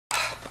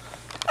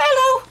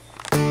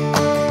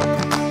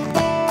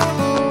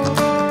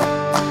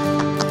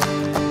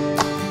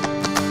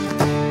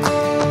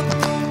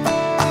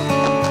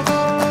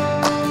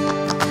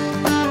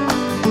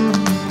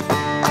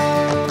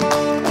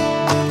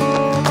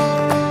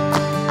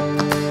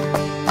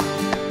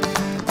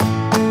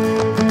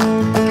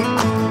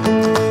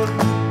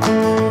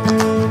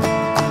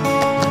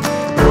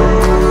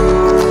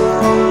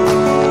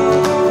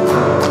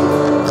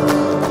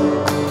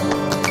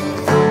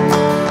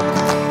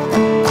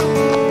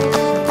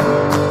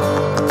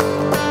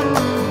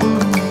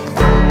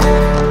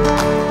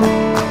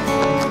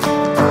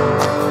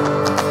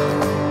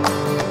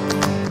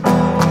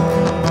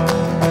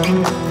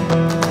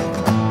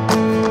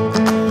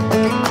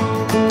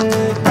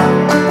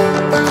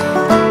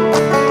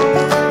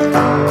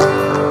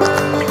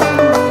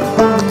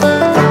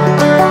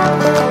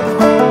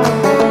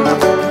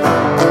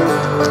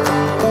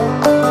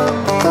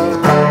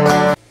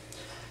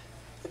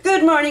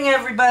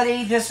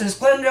This is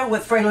Glenda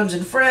with Fralins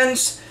and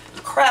Friends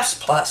Crafts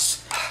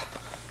Plus.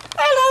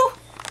 Hello!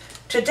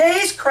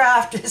 Today's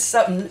craft is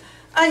something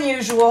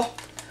unusual.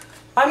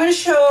 I'm going to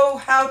show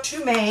how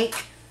to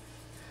make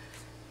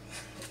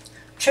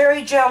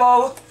cherry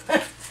jello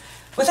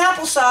with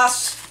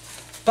applesauce,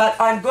 but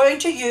I'm going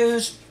to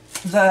use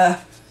the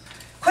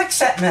quick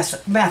set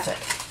method.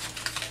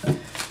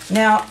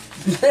 Now,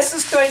 this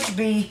is going to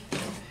be,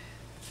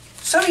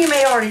 some of you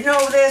may already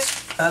know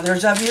this,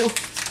 others of you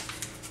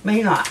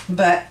may not,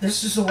 but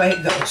this is the way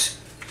it goes.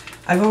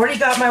 I've already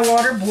got my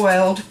water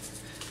boiled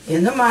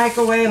in the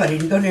microwave. I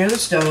didn't go near the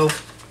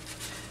stove.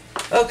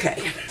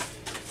 Okay,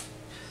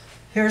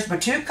 here's my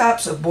 2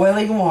 cups of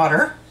boiling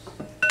water,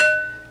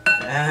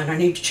 and I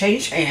need to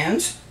change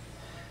hands.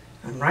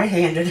 I'm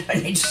right-handed. I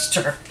need to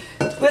stir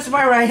with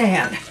my right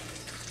hand.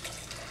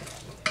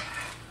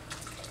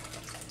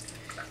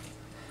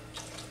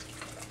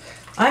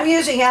 I'm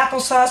using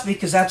applesauce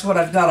because that's what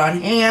I've got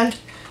on hand.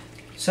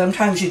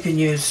 Sometimes you can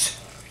use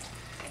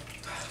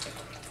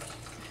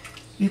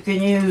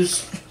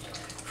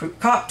fruit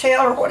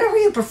cocktail or whatever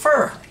you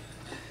prefer.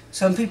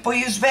 Some people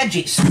use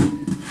veggies.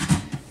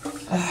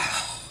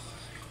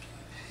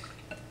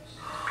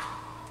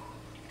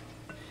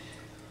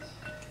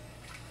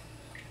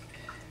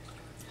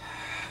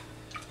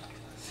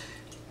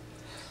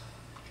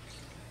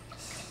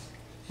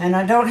 And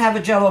I don't have a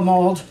Jello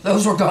mold.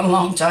 Those were gone a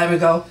long time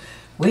ago.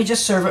 We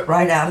just serve it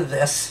right out of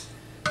this.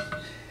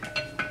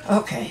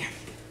 Okay.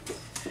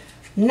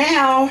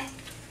 Now,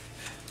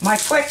 my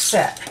quick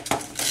set.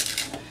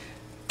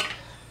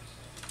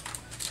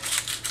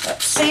 That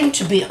seemed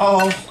to be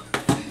all.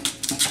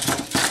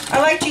 I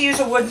like to use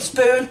a wooden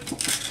spoon.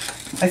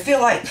 I feel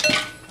like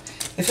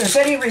if there's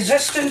any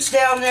resistance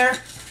down there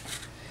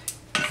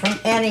from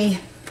any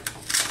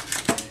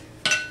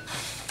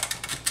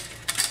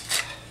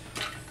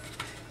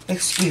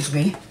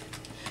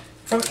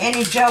from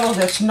any Jello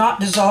that's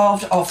not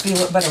dissolved, I'll feel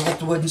it better with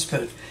the wooden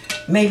spoon.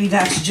 Maybe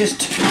that's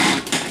just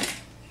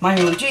my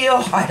own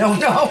deal. I don't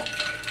know.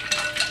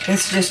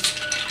 It's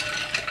just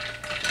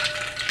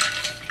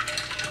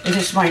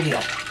my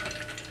deal.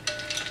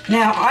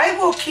 Now, I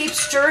will keep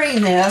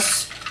stirring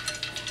this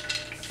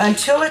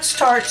until it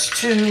starts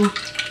to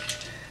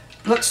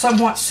look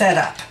somewhat set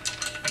up.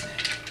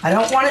 I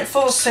don't want it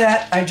full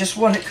set. I just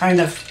want it kind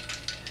of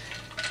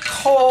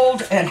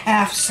cold and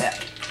half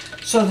set,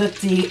 so that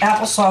the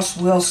applesauce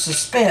will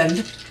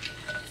suspend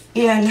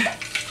in,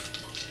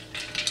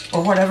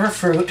 or whatever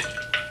fruit,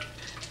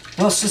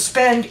 will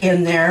suspend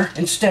in there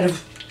instead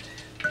of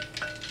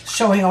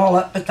showing all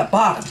up at the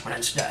bottom when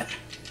it's done.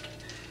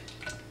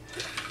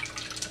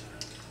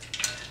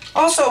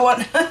 Also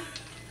want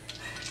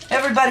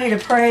everybody to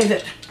pray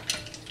that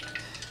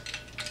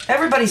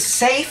everybody's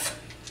safe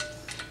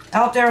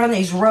out there on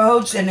these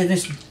roads and in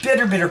this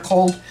bitter, bitter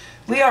cold.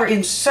 We are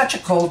in such a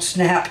cold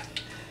snap.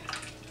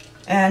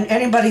 And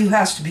anybody who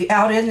has to be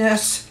out in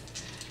this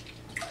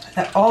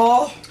at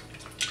all,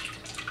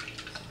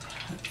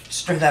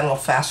 stir that a little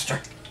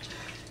faster.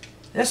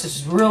 This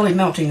is really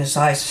melting this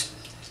ice.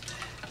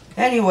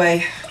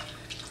 Anyway,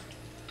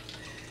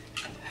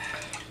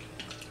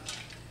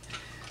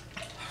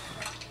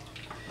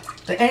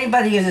 but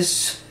anybody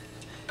is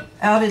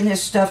out in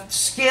this stuff,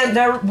 skin,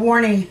 they're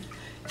warning,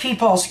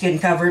 keep all skin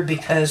covered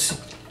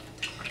because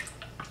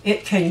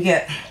it can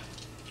get,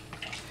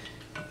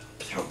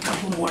 throw a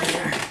couple more in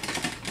there.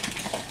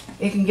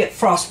 It can get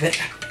frostbite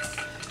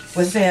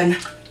within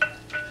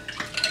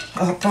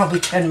probably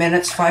 10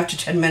 minutes, 5 to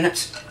 10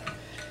 minutes.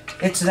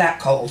 It's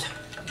that cold.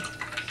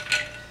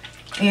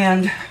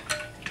 And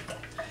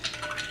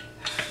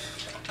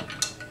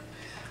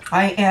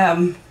I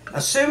am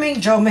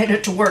assuming Joe made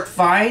it to work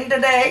fine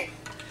today.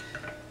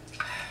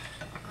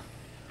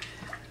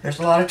 There's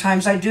a lot of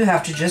times I do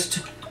have to just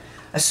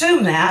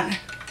assume that.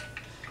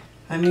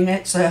 I mean,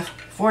 it's a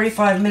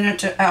 45-minute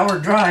to hour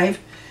drive,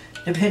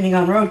 depending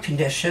on road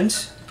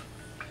conditions,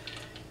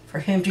 for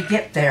him to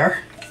get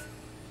there.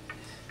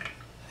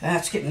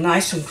 That's getting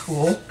nice and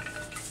cool.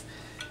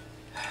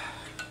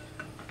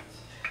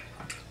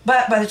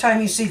 But by the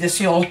time you see this,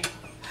 he'll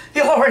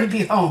already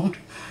be home.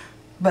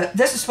 But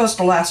this is supposed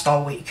to last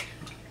all week.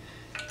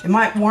 It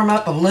might warm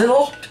up a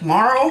little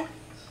tomorrow,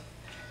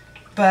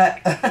 but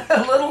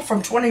a little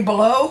from 20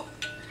 below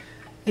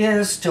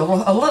is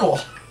still a little.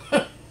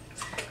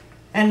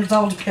 And it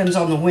all depends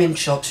on the wind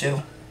chill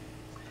too.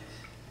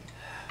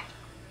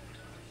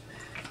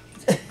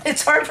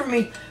 It's hard for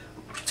me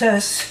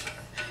to,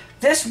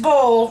 this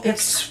bowl,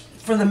 it's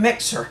for the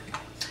mixer.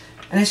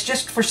 And it's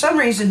just, for some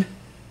reason,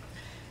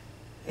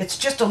 it's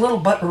just a little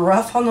bit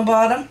rough on the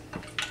bottom.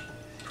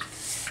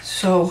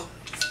 So,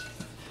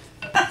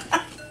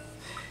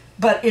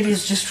 but it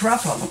is just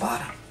rough on the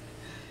bottom.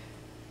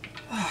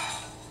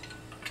 Oh.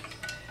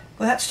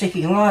 Well, that's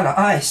taking a lot of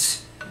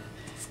ice.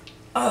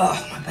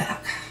 Oh, my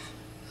back.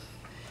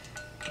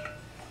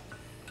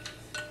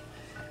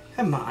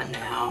 Come on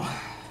now.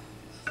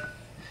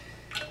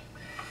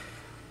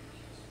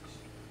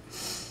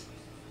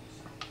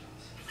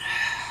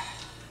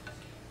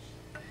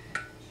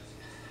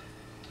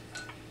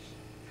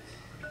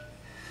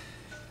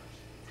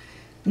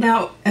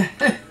 Now,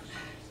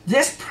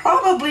 this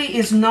probably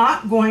is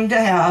not going to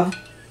have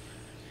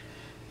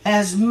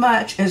as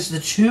much as the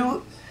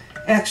 2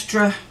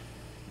 extra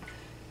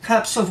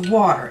cups of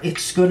water.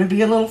 It's going to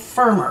be a little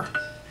firmer.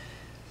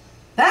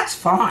 That's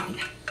fine.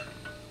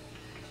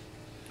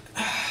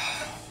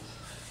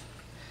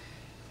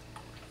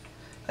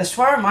 As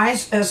far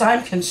as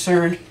I'm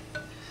concerned,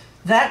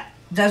 that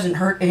doesn't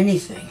hurt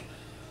anything.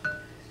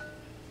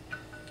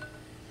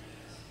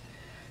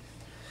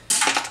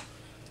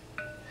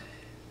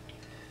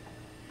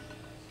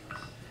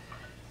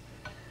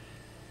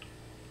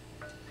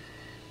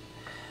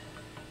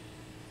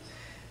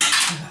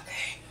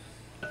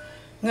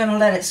 I'm going to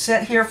let it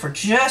sit here for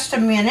just a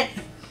minute.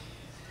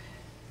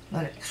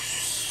 Let it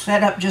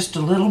set up just a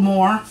little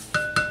more.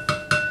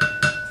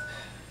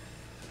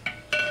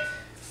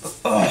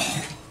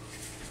 Oh.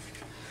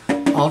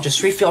 I'll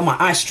just refill my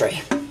ice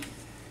tray.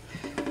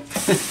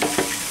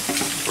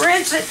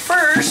 Rinse it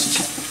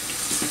first.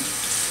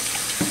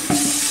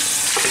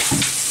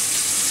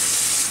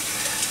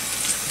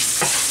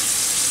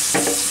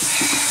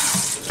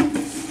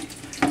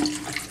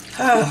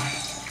 Oh.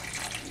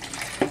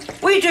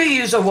 We do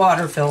use a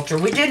water filter.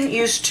 We didn't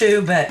used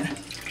to, but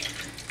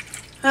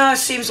it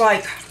seems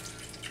like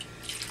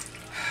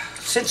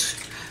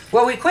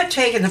well, we quit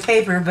taking the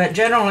paper, but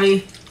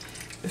generally,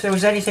 if there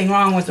was anything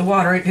wrong with the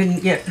water, it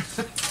didn't get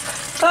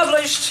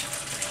published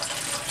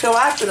till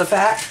after the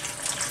fact.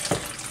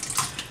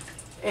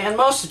 And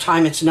most of the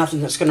time, it's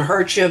nothing that's going to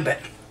hurt you, but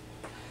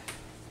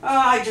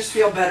I just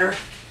feel better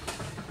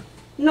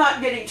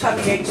not getting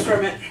tummy aches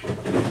from it.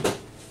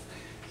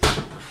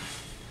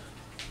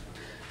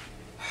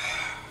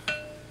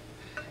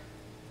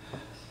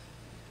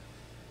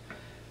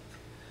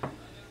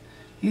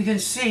 You can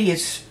see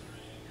it's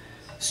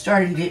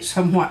starting to get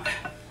somewhat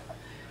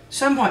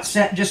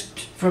set just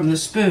from the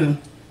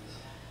spoon.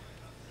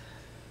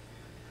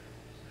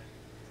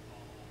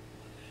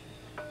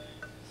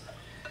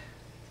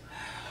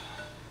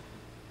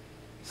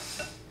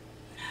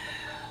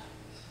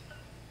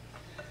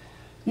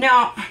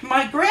 Now,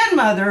 my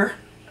grandmother,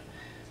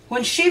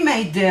 when she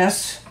made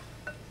this,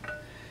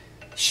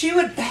 she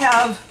would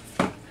have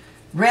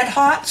Red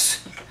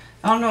Hots.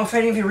 I don't know if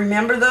any of you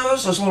remember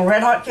those little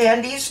Red Hot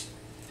candies.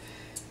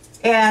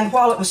 And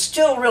while it was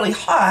still really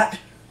hot,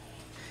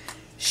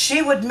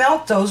 she would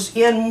melt those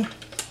in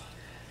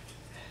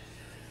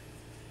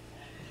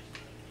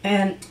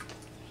and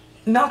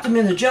melt them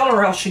in the Jello,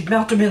 or else she'd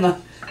melt them in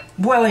the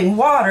boiling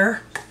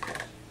water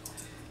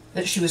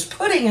that she was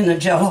putting in the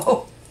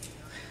Jello.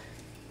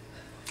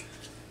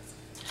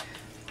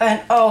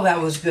 And oh,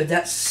 that was good.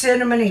 That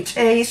cinnamony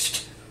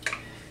taste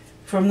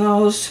from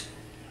those.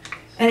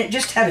 And it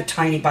just had a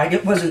tiny bite.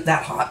 It wasn't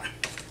that hot.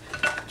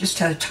 Just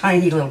had a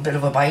tiny little bit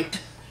of a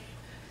bite.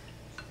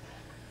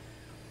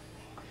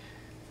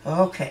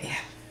 Okay.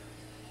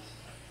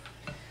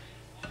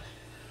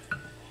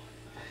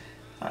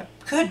 I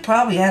could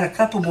probably add a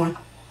couple more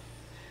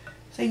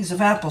things of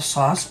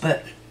applesauce,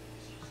 but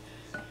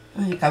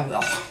I think I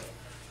will.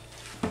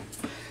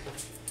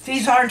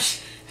 These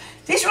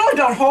really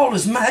don't hold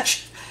as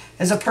much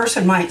as a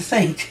person might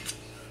think.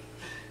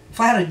 If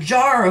I had a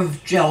jar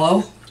of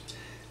Jello,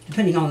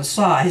 depending on the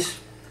size,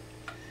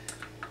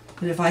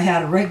 but if I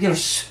had a regular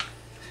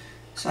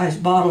size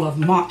bottle of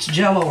Mott's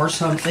Jello or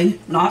something,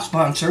 not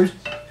sponsored,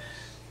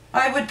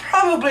 I would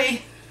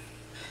probably,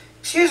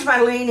 excuse my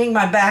leaning,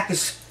 my back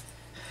is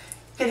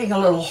getting a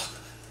little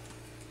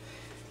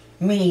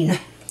mean.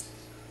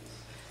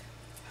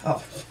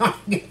 Oh, I'm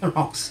getting the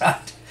wrong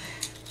side.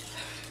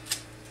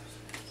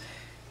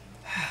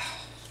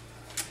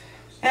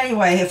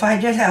 Anyway, if I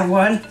did have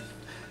one,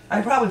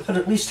 I'd probably put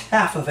at least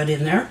half of it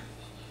in there.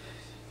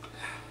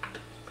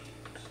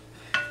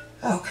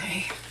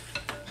 Okay.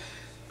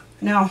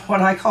 Now,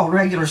 what I call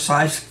regular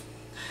size.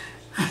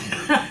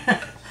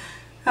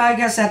 I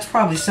guess that's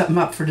probably something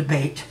up for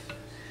debate.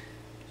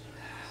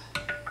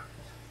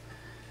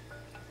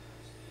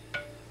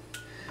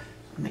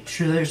 Make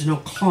sure there's no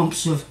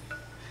clumps of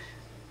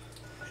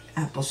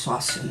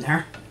applesauce in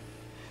there.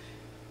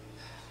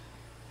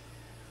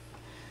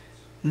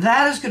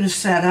 That is going to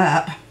set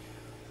up.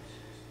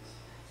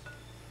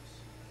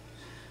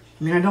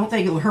 I mean, I don't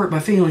think it would hurt my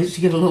feelings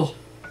to get a little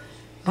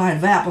bite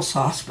of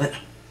applesauce, but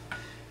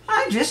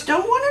I just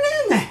don't want it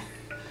in there.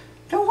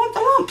 Don't want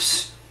the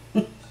lumps.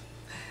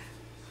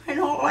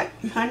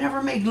 I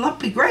never made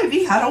lumpy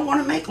gravy. I don't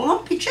want to make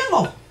lumpy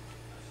Jello.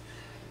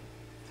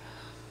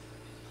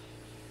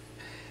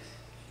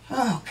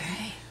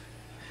 Okay.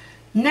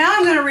 Now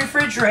I'm going to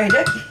refrigerate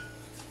it.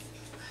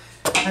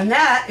 And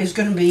that is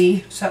going to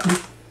be something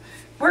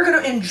we're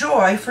going to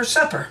enjoy for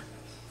supper.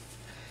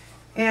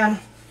 And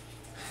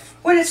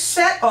when it's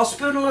set, I'll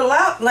spoon a little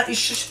out and let you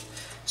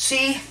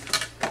see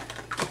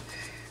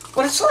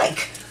what it's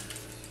like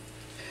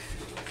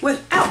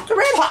without the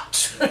Red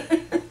Hots.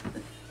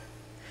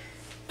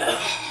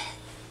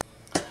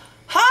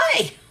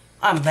 Hi,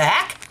 I'm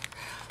back.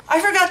 I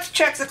forgot to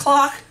check the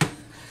clock,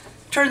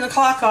 turn the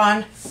clock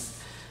on,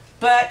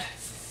 but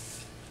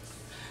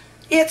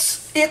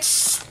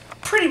it's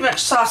pretty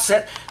much sauce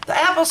it. The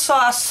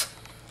applesauce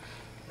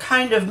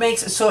kind of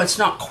makes it so it's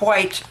not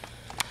quite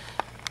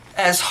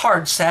as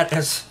hard set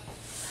as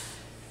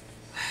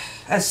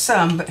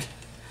some, but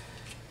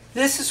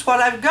this is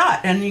what I've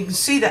got. And you can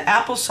see the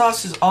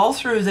applesauce is all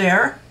through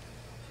there.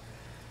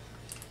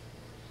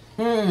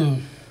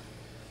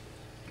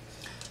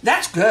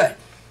 That's good.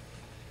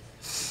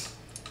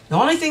 The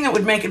only thing that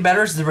would make it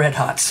better is the red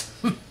hots.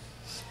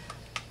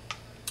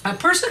 A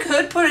person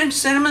could put in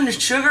cinnamon and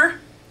sugar,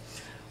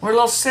 or a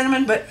little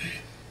cinnamon, but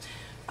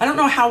I don't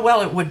know how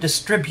well it would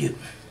distribute.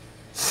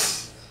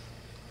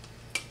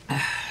 The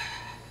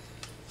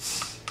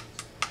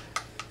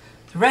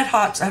red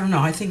hots, I don't know,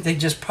 I think they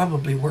just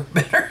probably work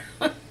better.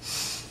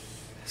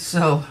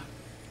 So,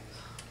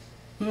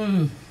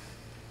 I'm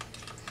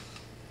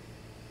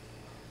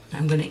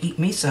gonna eat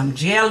me some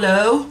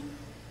Jell-O.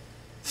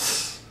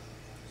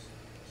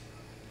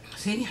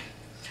 See,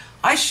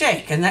 I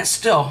shake and that's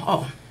still,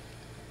 oh.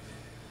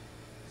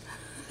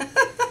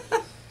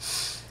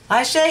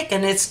 I shake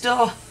and it's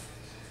still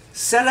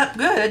set up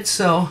good,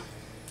 so.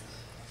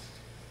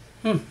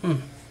 I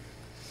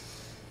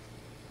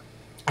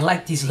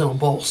like these little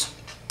bowls.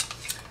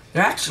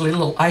 They're actually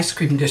little ice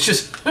cream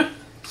dishes.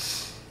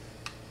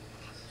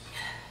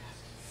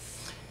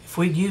 If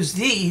we'd use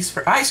these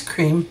for ice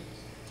cream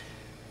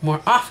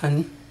more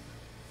often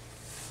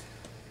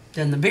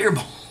than the bigger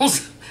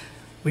bowls,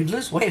 we'd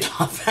lose weight a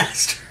lot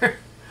faster.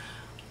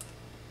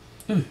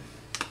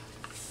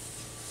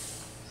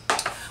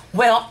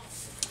 Well,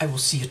 I will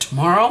see you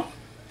tomorrow.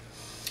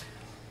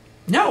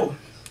 No,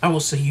 I will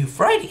see you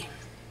Friday.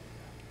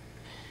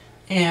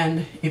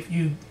 And if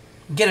you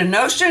get a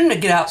notion to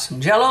get out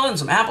some Jell-O and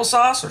some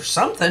applesauce or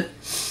something,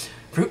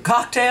 fruit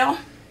cocktail,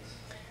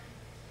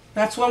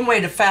 that's one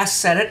way to fast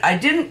set it. I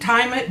didn't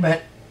time it,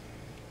 but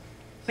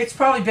it's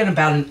probably been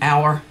about an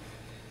hour.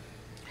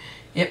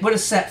 It would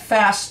have set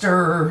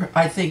faster,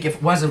 I think, if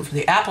it wasn't for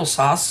the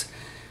applesauce,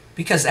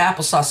 because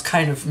applesauce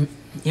kind of,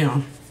 you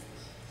know,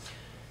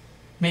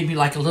 maybe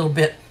like a little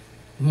bit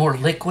more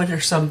liquid or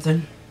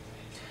something.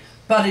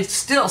 But it's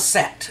still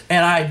set,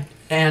 and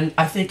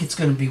I think it's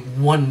going to be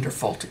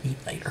wonderful to eat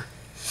later.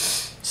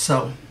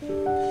 So,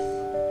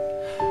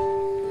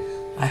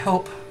 I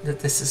hope that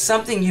this is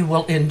something you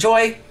will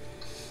enjoy.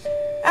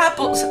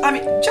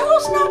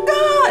 Jell-O's not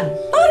gone.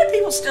 A lot of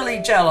people still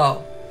eat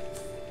Jell-O.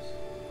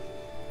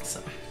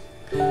 So,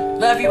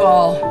 love you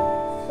all.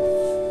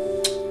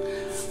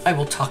 I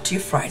will talk to you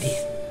Friday.